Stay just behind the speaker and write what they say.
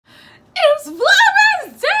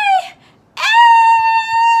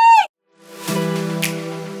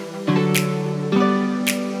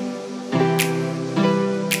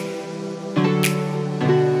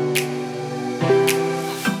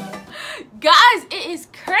Guys, it is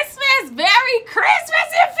Christmas. Merry Christmas,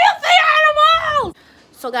 you filthy animals.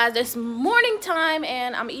 So guys, it's morning time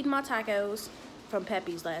and I'm eating my tacos from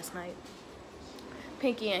Pepe's last night.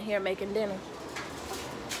 Pinky in here making dinner.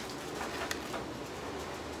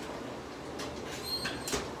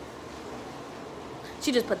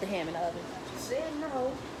 She just put the ham in the oven. Said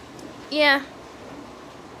no. Yeah.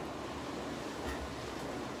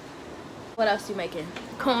 What else you making?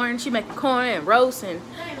 Corn. She making corn and roast and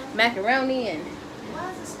macaroni and.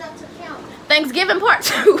 Why is it stuck to the counter? Thanksgiving part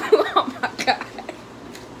 2. Oh my god.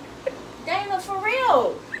 Dana, for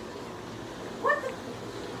real. What the?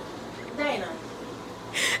 Dana.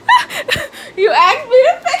 You asked me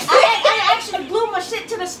to fix it. I actually glued my shit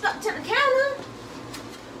to the counter.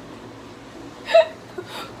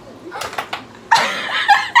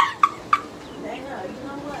 Dana, you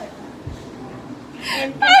know what?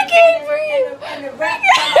 I can't breathe. And the wrap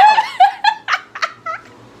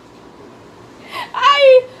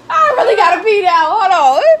I really gotta pee now. Hold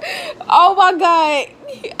on. Oh my god.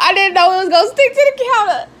 I didn't know it was gonna stick to the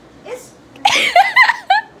counter. It's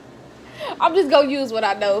I'm just gonna use what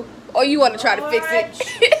I know. Or you wanna try to fix it?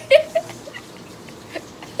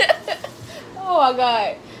 Oh my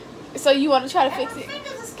god. So you wanna try to fix it?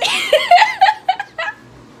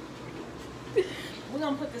 We're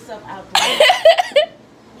gonna put this up out there.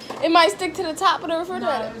 It might stick to the top of the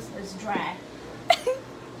refrigerator. No, it's dry.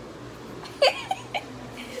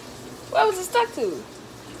 Where was it stuck to?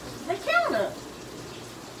 The counter.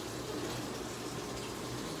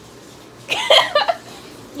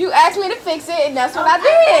 You asked me to fix it, and that's what I asked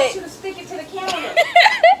did. you to stick it to the counter.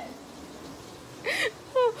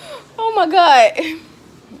 Oh my god.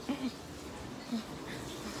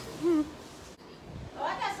 Oh,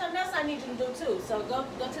 I got something else I need you to do too. So go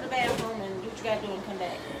to the bathroom and do what you gotta do and come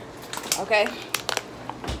back. Okay.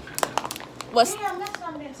 What's Damn, that's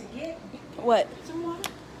what I meant to get. what? Some water.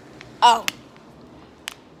 Oh.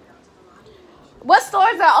 What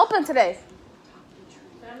stores are open today?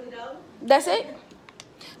 Family Dollar. That's it?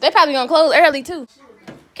 They probably gonna close early too.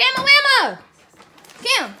 Kim, Wimma!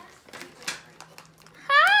 Kim.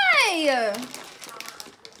 Hi.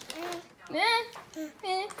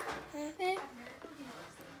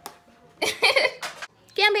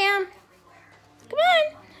 Kim Bam. Come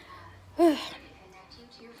on.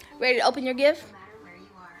 Ready to open your gift?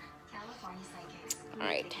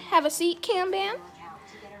 Alright. Have a seat, Kim Bam.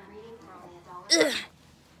 Ugh.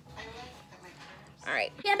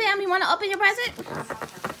 Alright. Kim Bam, you wanna open your present?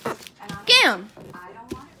 Kim.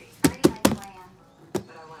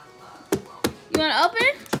 You wanna open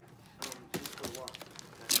it?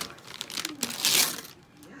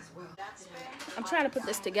 I'm trying to put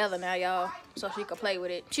this together now, y'all, so she can play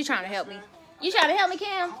with it. She's trying to help me. You trying to help me,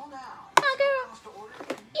 Cam? Huh, girl?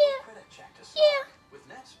 Yeah. Yeah.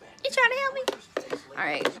 You trying to help me? All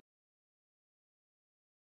right.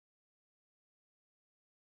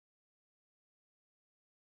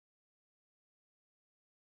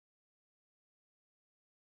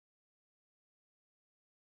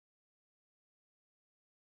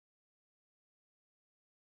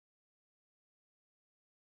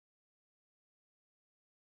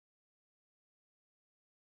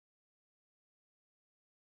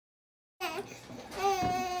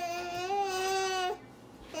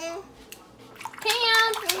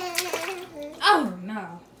 Cam! Oh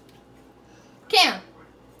no. Cam!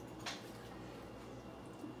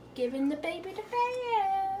 Giving the baby the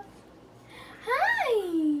bath. Hi!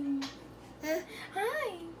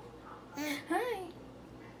 Hi! Hi!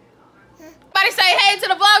 Everybody say hey to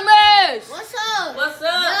the Vlogmas! What's up? What's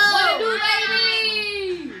up? What it do,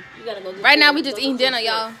 baby? You gotta go. Right now we just eating dinner,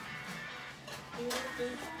 y'all.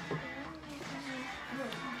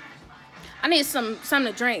 I need something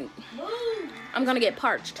to drink. I'm gonna get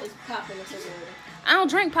parched. It's popping the refrigerator. I don't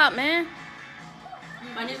drink pop, man.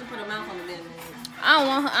 I need to put a mouth on the Minute Maid. I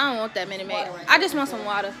don't want that Minute Maid. I just want some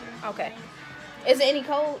water. Okay. Is there any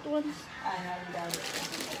cold ones? I haven't done it.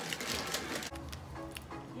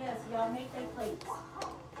 Yes, y'all make their plates.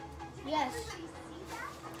 Yes.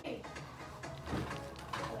 Ain't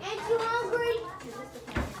you hungry?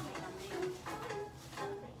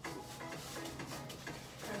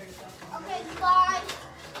 Okay, slide.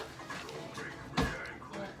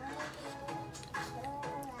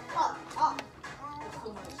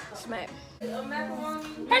 Smack. Macaroni.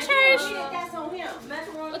 Hush, hush. That's on him.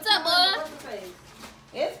 Macaroni. What's up, bud?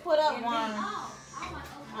 It's put up one.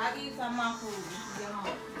 I'll give you some of my food.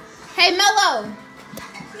 Hey, Mello.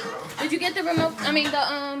 Did you get the remote? I mean,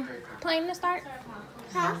 the plane to start?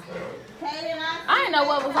 Huh? I didn't know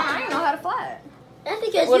what was on. I didn't know how to fly it. That's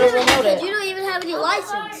because What you is remote at? don't even have any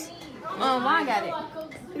license. Why I got it?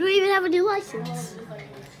 don't even have a new license.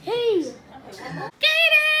 Hey! Kaden!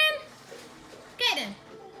 Kaden!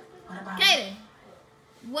 Kaden!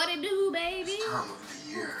 What it do, baby? This time of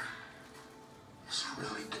the year is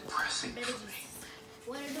really depressing for me.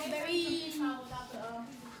 What it do, baby?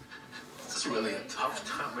 It's really a tough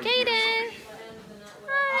time of Kaden! year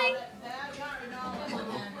Hi! for me. You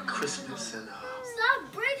know, Christmas and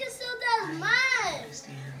Stop breaking stuff that's mine!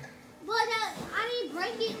 But I didn't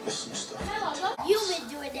break it. there's some stuff. You've been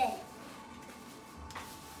doing that.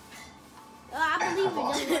 I believe I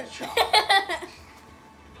lost it my doesn't work. job.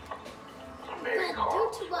 Maybe You do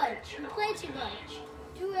too much. You play too much.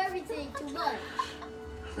 Do everything too much.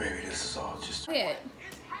 maybe this is all just. Yeah.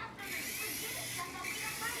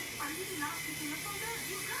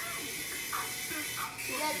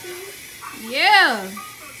 You got to? Yeah.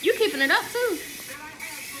 You keeping it up too.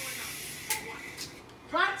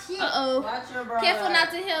 Watch it. Uh-oh. Watch your brother. Careful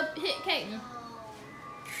not to hit Kaden.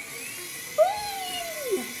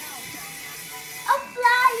 I'm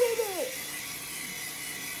flying it.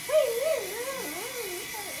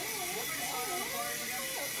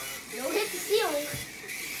 Don't hit the ceiling.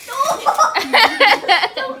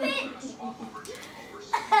 Don't hit.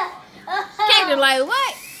 Kaden like,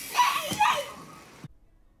 what?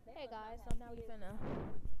 Hey guys, so now we finna.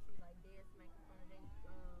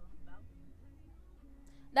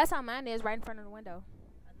 That's how mine is, right in front of the window.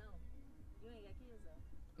 I know. You ain't got kids though.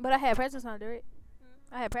 But I had presents under it.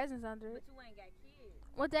 I had presents under it. But you ain't got kids.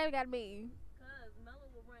 What that got me? Cause Mello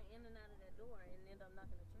will run in and out of that door and end up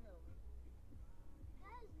knocking the tree over.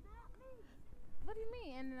 What do you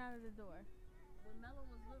mean, in and out of the door? When Mello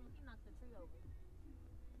was little, he knocked the tree over.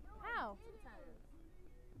 How? 2 times.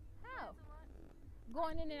 How?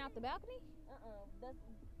 Going in and out the balcony? That's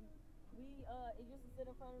it used to sit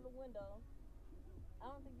in front of the window. I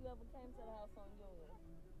don't think you ever came to the house on yours.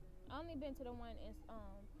 I only been to the one in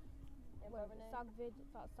Stock Village.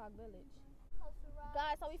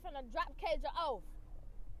 Guys, so we finna drop Kaja off.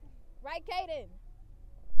 Right, Kaden?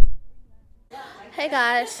 Hey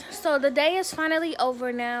guys, so the day is finally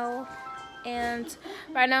over now, and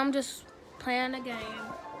right now I'm just playing a game.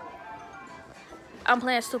 I'm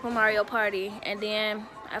playing Super Mario Party, and then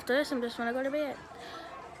after this I'm just gonna go to bed.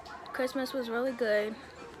 Christmas was really good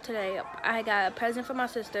today. I got a present for my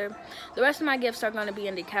sister. The rest of my gifts are going to be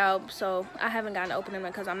in DeKalb, so I haven't gotten to open them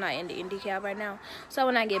because I'm not in DeKalb right now. So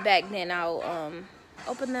when I get back, then I'll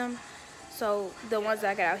open them. So the ones that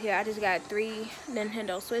I got out here, I just got 3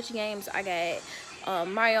 Nintendo Switch games. I got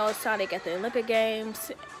Mario, Sonic at the Olympic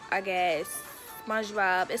Games. I got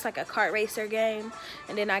SpongeBob. It's like a kart racer game.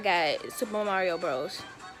 And then I got Super Mario Bros.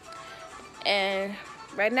 And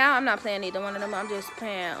right now, I'm not playing either one of them. I'm just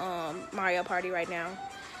playing Mario Party right now.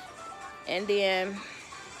 And then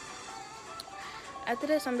after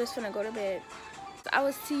this, I'm just gonna go to bed. I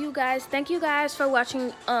will see you guys. Thank you guys for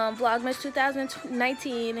watching Vlogmas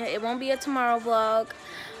 2019. It won't be a tomorrow vlog.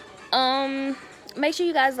 Make sure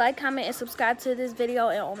you guys like, comment, and subscribe to this video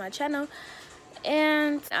and on my channel.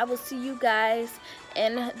 And I will see you guys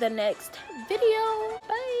in the next video.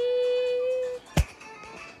 Bye.